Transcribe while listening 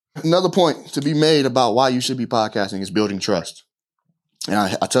Another point to be made about why you should be podcasting is building trust. And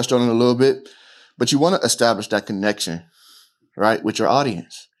I touched on it a little bit, but you want to establish that connection, right, with your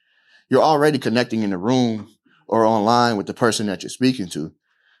audience. You're already connecting in the room or online with the person that you're speaking to,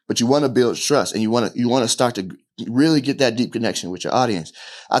 but you want to build trust and you want to start to really get that deep connection with your audience.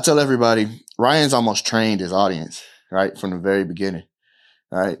 I tell everybody, Ryan's almost trained his audience, right, from the very beginning,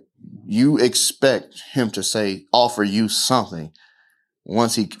 right? You expect him to offer you something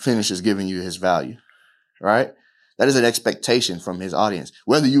once he finishes giving you his value, right? That is an expectation from his audience,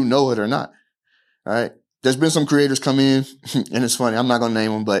 whether you know it or not, right? There's been some creators come in, and it's funny, I'm not going to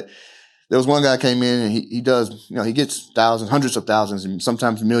name them, but there was one guy came in and he does, he gets thousands, hundreds of thousands, and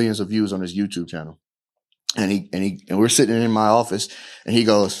sometimes millions of views on his YouTube channel. And we're sitting in my office and he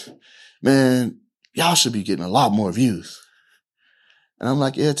goes, man, y'all should be getting a lot more views. And I'm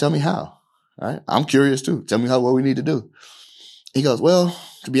like, yeah, tell me how, right? I'm curious too. Tell me what we need to do. He goes, well,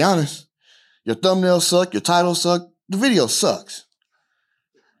 to be honest, your thumbnails suck, your title suck, the video sucks,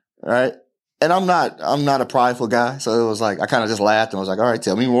 right? And I'm not a prideful guy. So it was like, I kind of just laughed and was like, all right,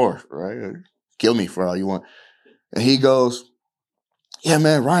 tell me more, right? Kill me for all you want. And he goes, yeah,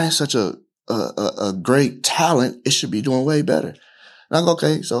 man, Ryan's such a great talent. It should be doing way better. And I go,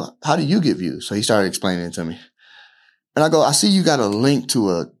 okay, so how do you get views? So he started explaining it to me. And I go, I see you got a link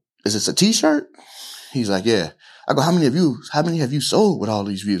to is this a t-shirt? He's like, yeah. I go, how many have you sold with all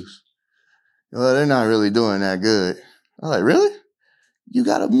these views? Well, they're not really doing that good. I was like, really? You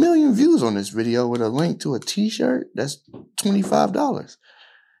got 1 million views on this video with a link to a t-shirt? That's $25.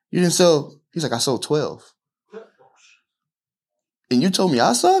 You didn't sell, he's like, I sold 12. And you told me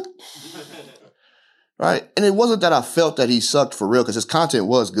I sucked? Right? And it wasn't that I felt that he sucked for real, because his content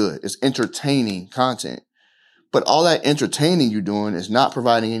was good. It's entertaining content. But all that entertaining you're doing is not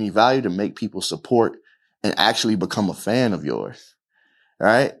providing any value to make people support and actually become a fan of yours.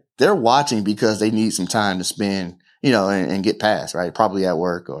 Right? They're watching because they need some time to spend, and get past, right? Probably at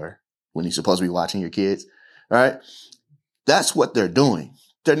work or when you're supposed to be watching your kids, right? That's what they're doing.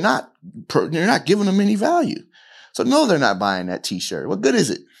 They're not giving them any value. So no, they're not buying that t-shirt. What good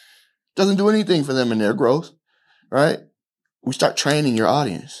is it? Doesn't do anything for them in their growth, right? We start training your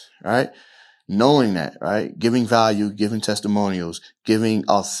audience, right? Knowing that, right? Giving value, giving testimonials, giving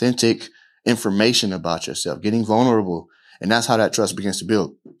authentic information about yourself, getting vulnerable. And that's how that trust begins to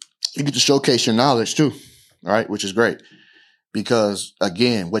build. You get to showcase your knowledge too, right? Which is great because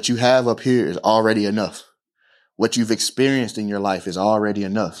again, what you have up here is already enough. What you've experienced in your life is already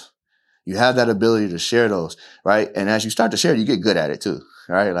enough. You have that ability to share those, right? And as you start to share, you get good at it too,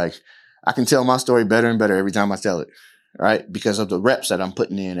 right? Like I can tell my story better and better every time I tell it, right? Because of the reps that I'm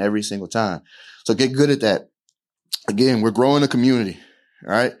putting in every single time. So get good at that. Again, we're growing a community,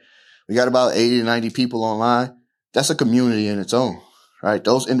 right? We got about 80 to 90 people online. That's a community in its own, right?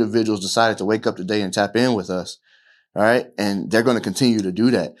 Those individuals decided to wake up today and tap in with us, right? And they're going to continue to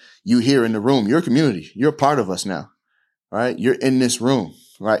do that. You here in the room, you're a community. You're a part of us now, right? You're in this room,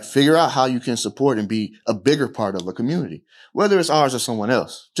 right? Figure out how you can support and be a bigger part of a community, whether it's ours or someone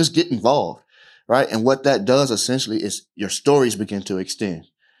else. Just get involved, right? And what that does essentially is your stories begin to extend.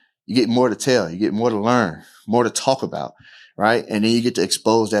 You get more to tell. You get more to learn, more to talk about, right? And then you get to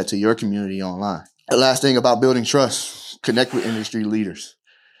expose that to your community online. The last thing about building trust, connect with industry leaders,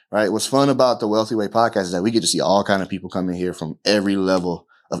 right? What's fun about the Wealthy Way podcast is that we get to see all kinds of people come in here from every level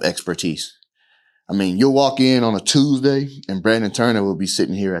of expertise. I mean, you'll walk in on a Tuesday and Brandon Turner will be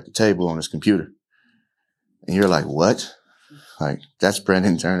sitting here at the table on his computer. And you're like, what? Like, that's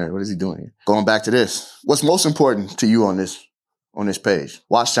Brandon Turner. What is he doing here? Going back to this. What's most important to you on this page?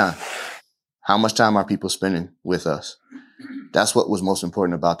 Watch time. How much time are people spending with us? That's what was most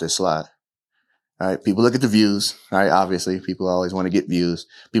important about this slide. All right. People look at the views. All right. Obviously, people always want to get views.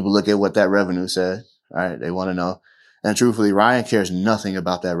 People look at what that revenue said. All right. They want to know. And truthfully, Ryan cares nothing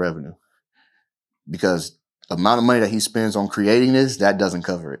about that revenue because the amount of money that he spends on creating this, that doesn't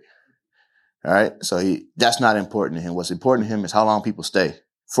cover it. All right. So that's not important to him. What's important to him is how long people stay.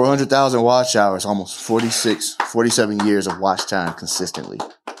 400,000 watch hours, almost 47 years of watch time consistently.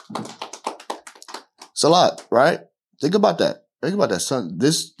 It's a lot, right? Think about that. Think about that, son.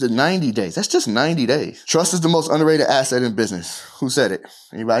 The 90 days. That's just 90 days. Trust is the most underrated asset in business. Who said it?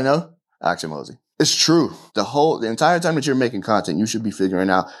 Anybody know? Action Mosey. It's true. The entire time that you're making content, you should be figuring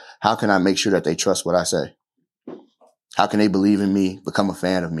out how can I make sure that they trust what I say? How can they believe in me, become a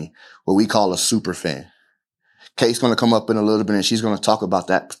fan of me? What we call a super fan. Kate's going to come up in a little bit and she's going to talk about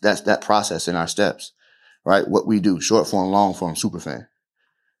that process in our steps, right? What we do, short form, long form, super fan.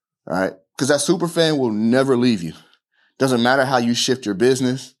 All right. Because that super fan will never leave you. Doesn't matter how you shift your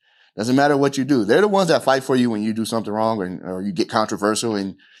business. Doesn't matter what you do. They're the ones that fight for you when you do something wrong or you get controversial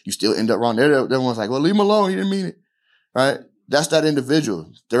and you still end up wrong. They're the ones like, well, leave him alone. He didn't mean it. Right? That's that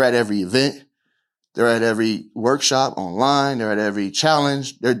individual. They're at every event. They're at every workshop online. They're at every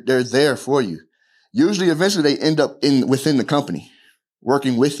challenge. They're there for you. Usually, eventually, they end up within the company,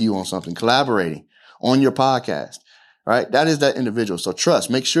 working with you on something, collaborating on your podcast. Right? That is that individual. So trust.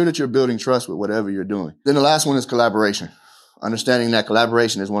 Make sure that you're building trust with whatever you're doing. Then the last one is collaboration. Understanding that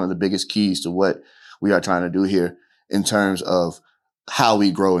collaboration is one of the biggest keys to what we are trying to do here in terms of how we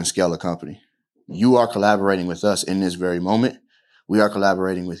grow and scale a company. You are collaborating with us in this very moment. We are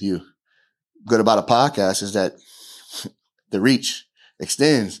collaborating with you. Good about a podcast is that the reach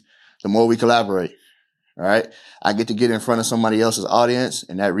extends the more we collaborate. All right. I get to get in front of somebody else's audience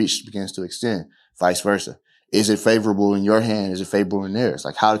and that reach begins to extend, vice versa. Is it favorable in your hand? Is it favorable in theirs?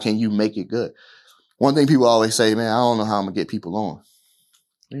 Like, how can you make it good? One thing people always say, man, I don't know how I'm going to get people on. What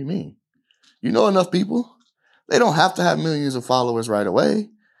do you mean? You know enough people. They don't have to have millions of followers right away,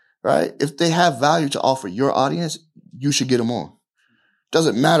 right? If they have value to offer your audience, you should get them on.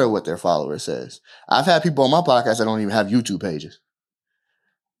 Doesn't matter what their follower says. I've had people on my podcast that don't even have YouTube pages.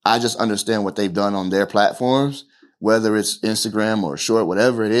 I just understand what they've done on their platforms, whether it's Instagram or short,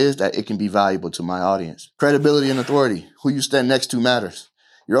 whatever it is, that it can be valuable to my audience. Credibility and authority. Who you stand next to matters.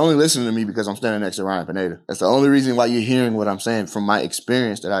 You're only listening to me because I'm standing next to Ryan Pineda. That's the only reason why you're hearing what I'm saying from my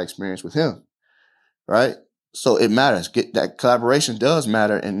experience that I experienced with him, right? So it matters. That collaboration does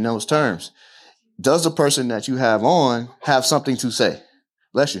matter in those terms. Does the person that you have on have something to say?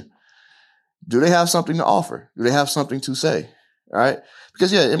 Bless you. Do they have something to offer? Do they have something to say? All right?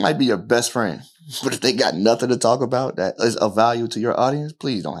 Because, yeah, it might be your best friend. But if they got nothing to talk about that is of value to your audience,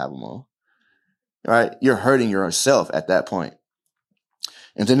 please don't have them on. All right? You're hurting yourself at that point.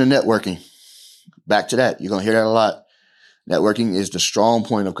 And then the networking. Back to that. You're going to hear that a lot. Networking is the strong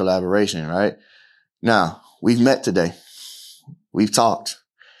point of collaboration, right? Now, we've met today. We've talked.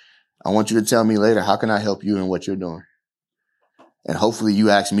 I want you to tell me later, how can I help you in what you're doing? And hopefully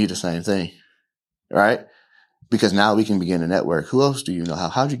you ask me the same thing, right? Because now we can begin to network. Who else do you know?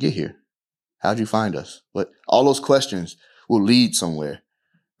 How'd you get here? How'd you find us? But all those questions will lead somewhere,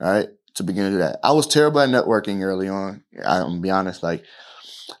 all right, to begin to do that. I was terrible at networking early on. I'm going to be honest. Like,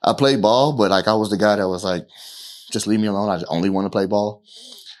 I played ball, but like I was the guy that was like, just leave me alone. I only want to play ball.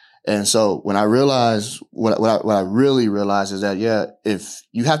 And so when I realized, what I really realized is that, yeah, if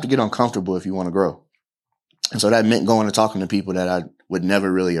you have to get uncomfortable if you want to grow. And so that meant going and talking to people that I would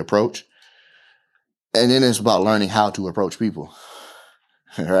never really approach. And then it's about learning how to approach people.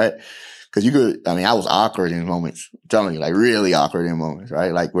 Right? Because I was awkward in moments. I'm telling you, like really awkward in moments,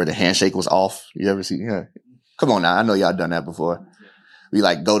 right? Like where the handshake was off. You ever see? Yeah. Come on now. I know y'all done that before. We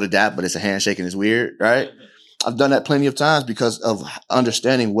like go to that, but it's a handshake and it's weird, right? I've done that plenty of times because of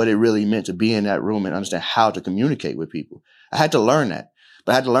understanding what it really meant to be in that room and understand how to communicate with people. I had to learn that.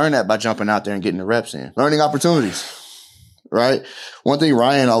 But I had to learn that by jumping out there and getting the reps in. Learning opportunities, right? One thing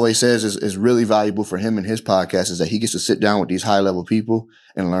Ryan always says is really valuable for him in his podcast is that he gets to sit down with these high-level people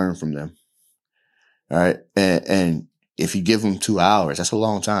and learn from them, all right? And if you give them 2 hours, that's a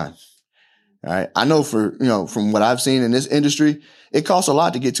long time, all right? I know from what I've seen in this industry, it costs a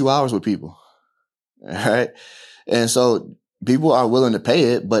lot to get 2 hours with people, all right? And so people are willing to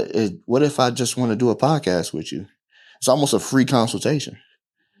pay it, but what if I just want to do a podcast with you? It's almost a free consultation.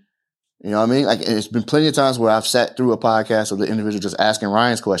 You know what I mean? Like, it's been plenty of times where I've sat through a podcast of the individual just asking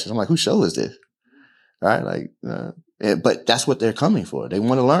Ryan's questions. I'm like, whose show is this? Right? Like, but that's what they're coming for. They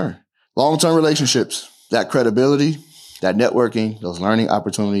want to learn. Long-term relationships, that credibility, that networking, those learning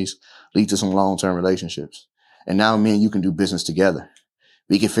opportunities lead to some long-term relationships. And now me and you can do business together.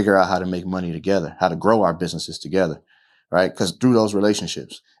 We can figure out how to make money together, how to grow our businesses together, right? Because through those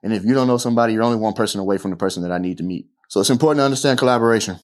relationships. And if you don't know somebody, you're only one person away from the person that I need to meet. So it's important to understand collaboration.